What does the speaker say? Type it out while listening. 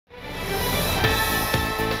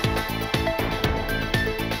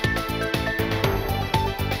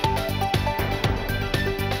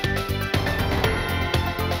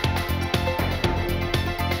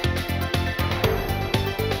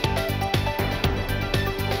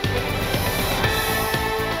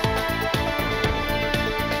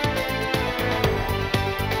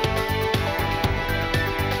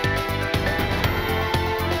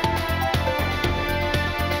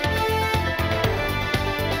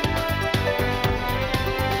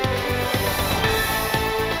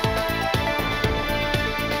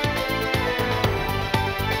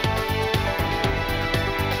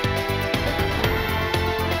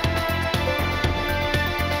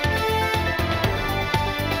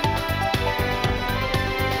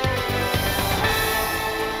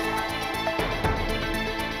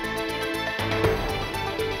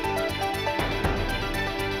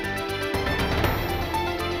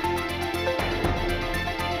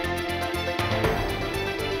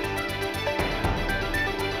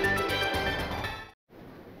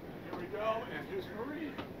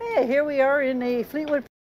here we are in the Fleetwood.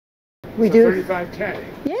 We do 35K.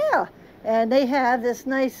 Yeah, and they have this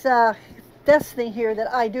nice desk thing here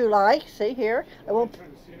that I do like. See here, I won't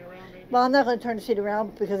turn the seat around, maybe? Well, I'm not going to turn the seat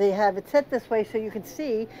around because they have it set this way so you can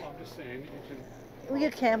see. Well, I'm just saying You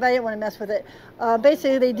can, but I didn't want to mess with it.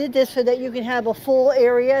 Basically, they did this so that you can have a full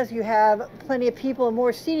area. You have plenty of people and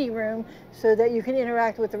more seating room so that you can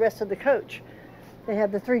interact with the rest of the coach. They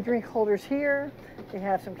have the 3 drink holders here. They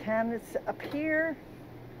have some cabinets up here,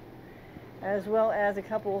 as well as a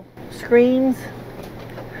couple screens.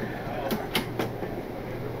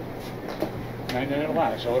 99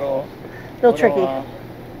 latch, a little tricky.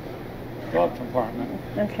 Glove compartment.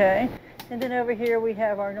 Okay. And then over here we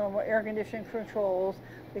have our normal air conditioning controls.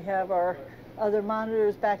 We have our other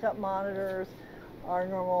monitors, backup monitors, our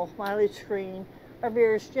normal mileage screen, our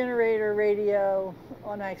various generator, radio,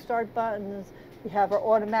 automatic start buttons. We have our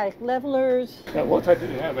automatic levelers. That looks like they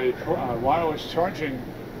have a wireless charging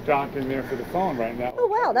dock in there for the phone right now. Oh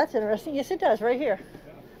wow, that's interesting. Yes, it does, right here.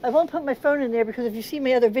 I won't put my phone in there because if you see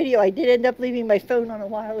my other video, I did end up leaving my phone on a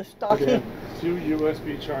wireless docking. We have 2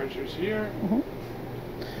 USB chargers here.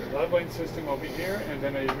 The lead light system over here, and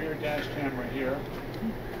then a rear dash camera here.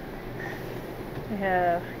 We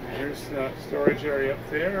have. Here's the storage area up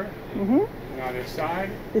there. On either side.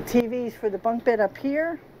 The TVs for the bunk bed up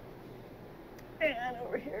here. And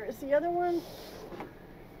over here is the other one.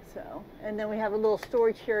 So, and then we have a little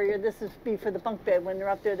storage area. This is be for the bunk bed. When they're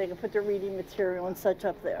up there, they can put their reading material and such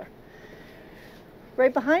up there.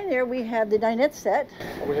 Right behind there, we have the dinette set.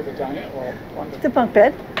 Oh, we have a dinette. Well, the bunk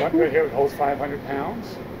bed. Bunk bed here holds 500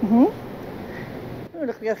 pounds. Oh,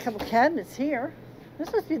 look, we got a couple cabinets here.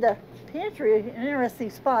 This must be the pantry, an interesting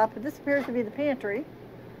spot, but this appears to be the pantry.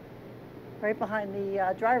 Right behind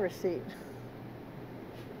the driver's seat.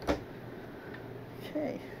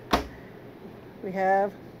 Okay. We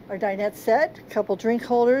have our dinette set, a couple drink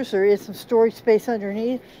holders. There is some storage space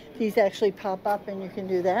underneath. These actually pop up and you can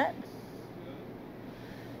do that.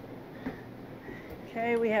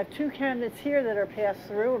 Okay, we have 2 cabinets here that are passed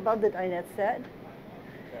through above the dinette set.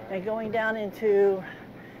 And going down into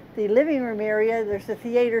the living room area, there's the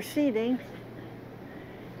theater seating.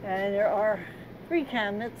 And there are 3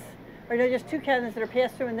 cabinets, or no, just 2 cabinets that are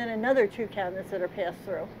passed through and then another 2 cabinets that are passed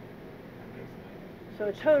through. So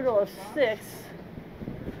a total of 6,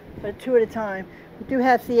 but 2 at a time. We do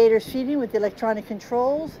have theater seating with the electronic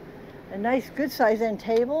controls, a nice good size end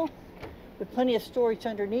table with plenty of storage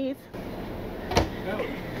underneath. No,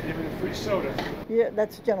 even a free soda. Yeah,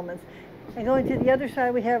 that's a gentleman's. And going to the other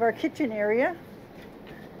side, we have our kitchen area.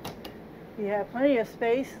 You have plenty of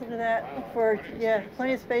space. Look at that. Wow,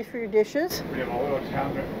 Plenty of space for your dishes. We have a little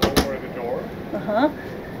cabinet over the door.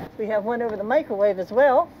 We have one over the microwave as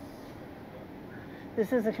well.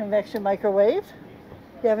 This is a convection microwave.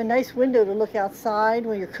 You have a nice window to look outside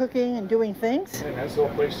when you're cooking and doing things. And that's a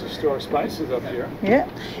little place to store spices up here. Yeah.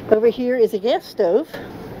 Over here is a gas stove.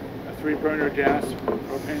 A 3-burner gas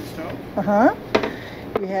propane stove.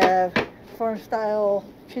 You have farm-style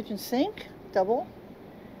kitchen sink, double.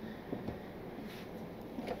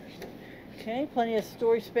 Okay, plenty of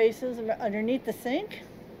storage spaces underneath the sink.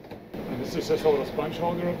 And this is just a little sponge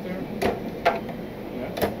holder up there.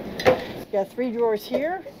 Yeah. You got 3 drawers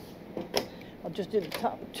here. I'll just do the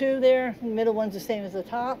top 2 there. The middle one's the same as the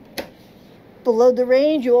top. Below the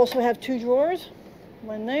range, you also have 2 drawers.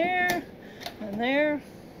 One there, one there.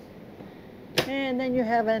 And then you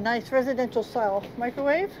have a nice residential style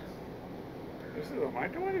microwave. This is a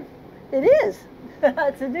microwave? It is.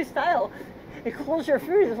 It's a new style. It cools your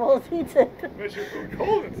food as well as heats it. It makes your food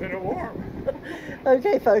cold instead of warm.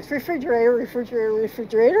 Okay, folks, refrigerator, refrigerator,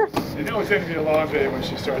 refrigerator. You know it's going to be a long day when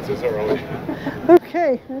she starts this early.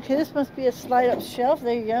 Okay, this must be a slide-up shelf.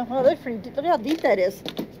 There you go. Oh, that's pretty deep. Look how deep that is.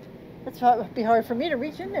 That's why it would be hard for me to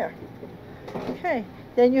reach in there. Okay,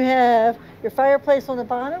 then you have your fireplace on the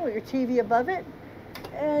bottom with your TV above it,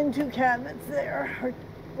 and 2 cabinets there, or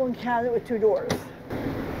 1 cabinet with 2 doors.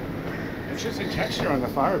 Interesting texture on the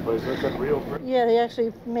fireplace. Looks like real brick. Yeah, they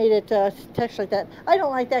actually made it texture like that. I don't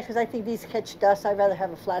like that because I think these catch dust. I'd rather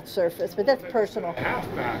have a flat surface, but that's personal. Half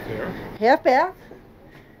bath here. Half bath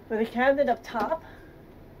with a cabinet up top.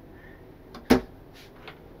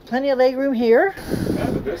 Plenty of leg room here. Yeah,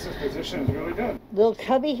 the business position is really good. Little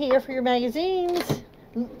cubby here for your magazines.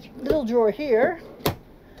 Little drawer here.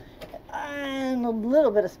 And a little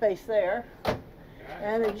bit of space there.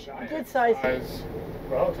 And a good size.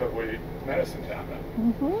 Relatively medicine cabinet.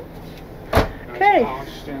 Okay.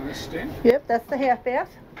 Nice stainless steel. Yep, that's the half bath.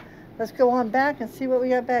 Let's go on back and see what we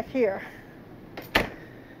got back here.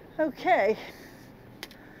 Okay.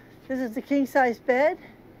 This is the king size bed.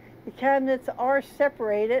 The cabinets are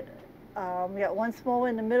separated We got one small one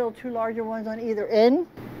in the middle, two larger ones on either end.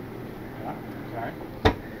 Yeah,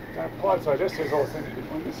 okay. That plugs like this. There's whole thing.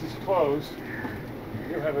 When this is closed,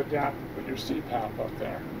 you have a gap with your CPAP up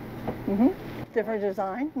there. Mm-hmm. Different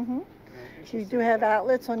design. Mm-hmm. You do have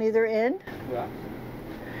outlets on either end. Yeah.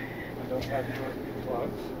 And those have USB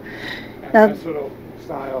plugs. And Now, this little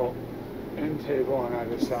style end table on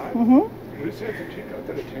either side. Mm-hmm. Would you say it's a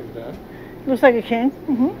king bed? Looks like a king.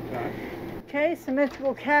 Mm-hmm. Okay. Okay,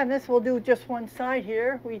 symmetrical cabinets. We'll do just one side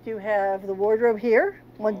here. We do have the wardrobe here.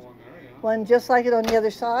 One just like it on the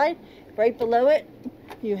other side. Right below it,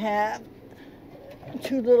 you have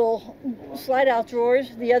two little slide-out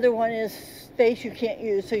drawers. The other one is space you can't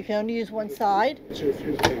use, so you can only use one side. It's your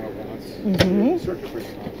fuse panel once. Mm-hmm. Circuit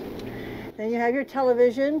breaker. Then you have your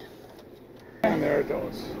television. And there it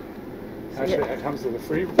goes. Actually, it comes with a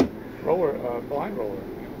free roller, blind roller.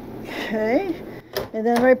 Okay. And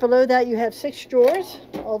then right below that you have 6 drawers,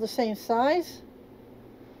 all the same size.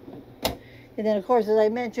 And then of course, as I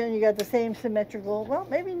mentioned, you got the same symmetrical, well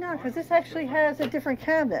maybe not, because this actually has a different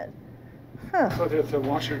cabinet. Huh. So it's a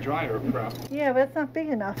washer dryer prep. Yeah, but it's not big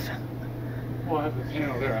enough. Well, I have the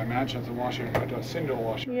panel there. I imagine it's a washer, a single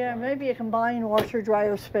washer. Yeah, maybe a combined washer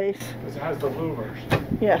dryer space. Because it has the louvers.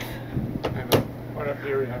 Yes. And right up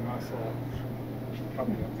here you have nice little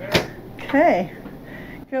cubby up there. Okay.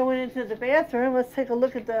 Going into the bathroom, let's take a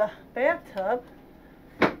look at the bathtub.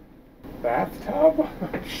 Bathtub?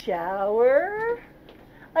 Shower.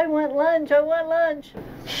 I want lunch, I want lunch.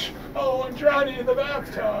 Oh, I'm drowning in the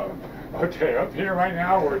bathtub. Okay, up here right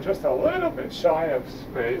now we're just a little bit shy of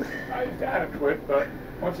space. It's adequate, but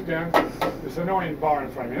once again, this annoying bar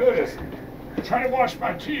in front of me. Look at this. I'm trying to wash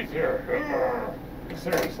my teeth here. Ugh.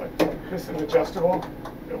 Seriously. This is adjustable.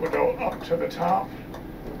 It would go up to the top.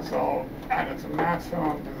 So, and it's a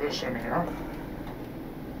maximum position here.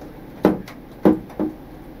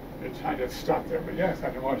 It's kind of stuck there, but yes, I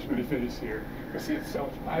can wash my face here. But see, it's so,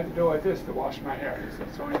 I have to go like this to wash my hair.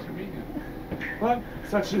 It's so inconvenient. But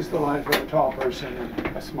such is the life of a tall person in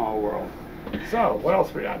a small world. So, what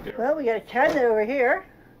else we got there? Well, we got a cabinet over here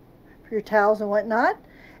for your towels and whatnot.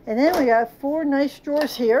 And then we got 4 nice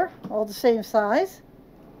drawers here, all the same size.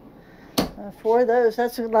 4 of those.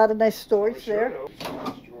 That's a lot of nice storage there.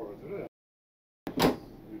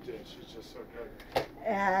 It's just so good.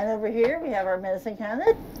 And over here we have our medicine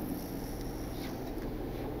cabinet.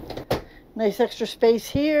 Nice extra space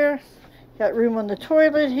here. Got room on the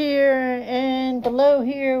toilet here, and below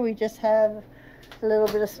here we just have a little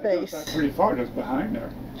bit of space. That's pretty far, just behind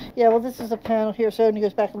there. Yeah, well this is a panel here, so it only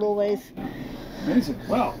goes back a little ways. Amazing.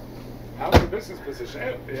 Well, how's the business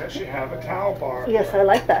position? They actually have a towel bar. Yes, I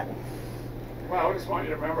like that. Well, I just want you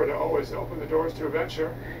to remember to always open the doors to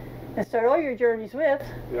adventure. And start all your journeys with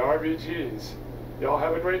The RVGs. Y'all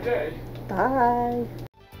have a great day. Bye.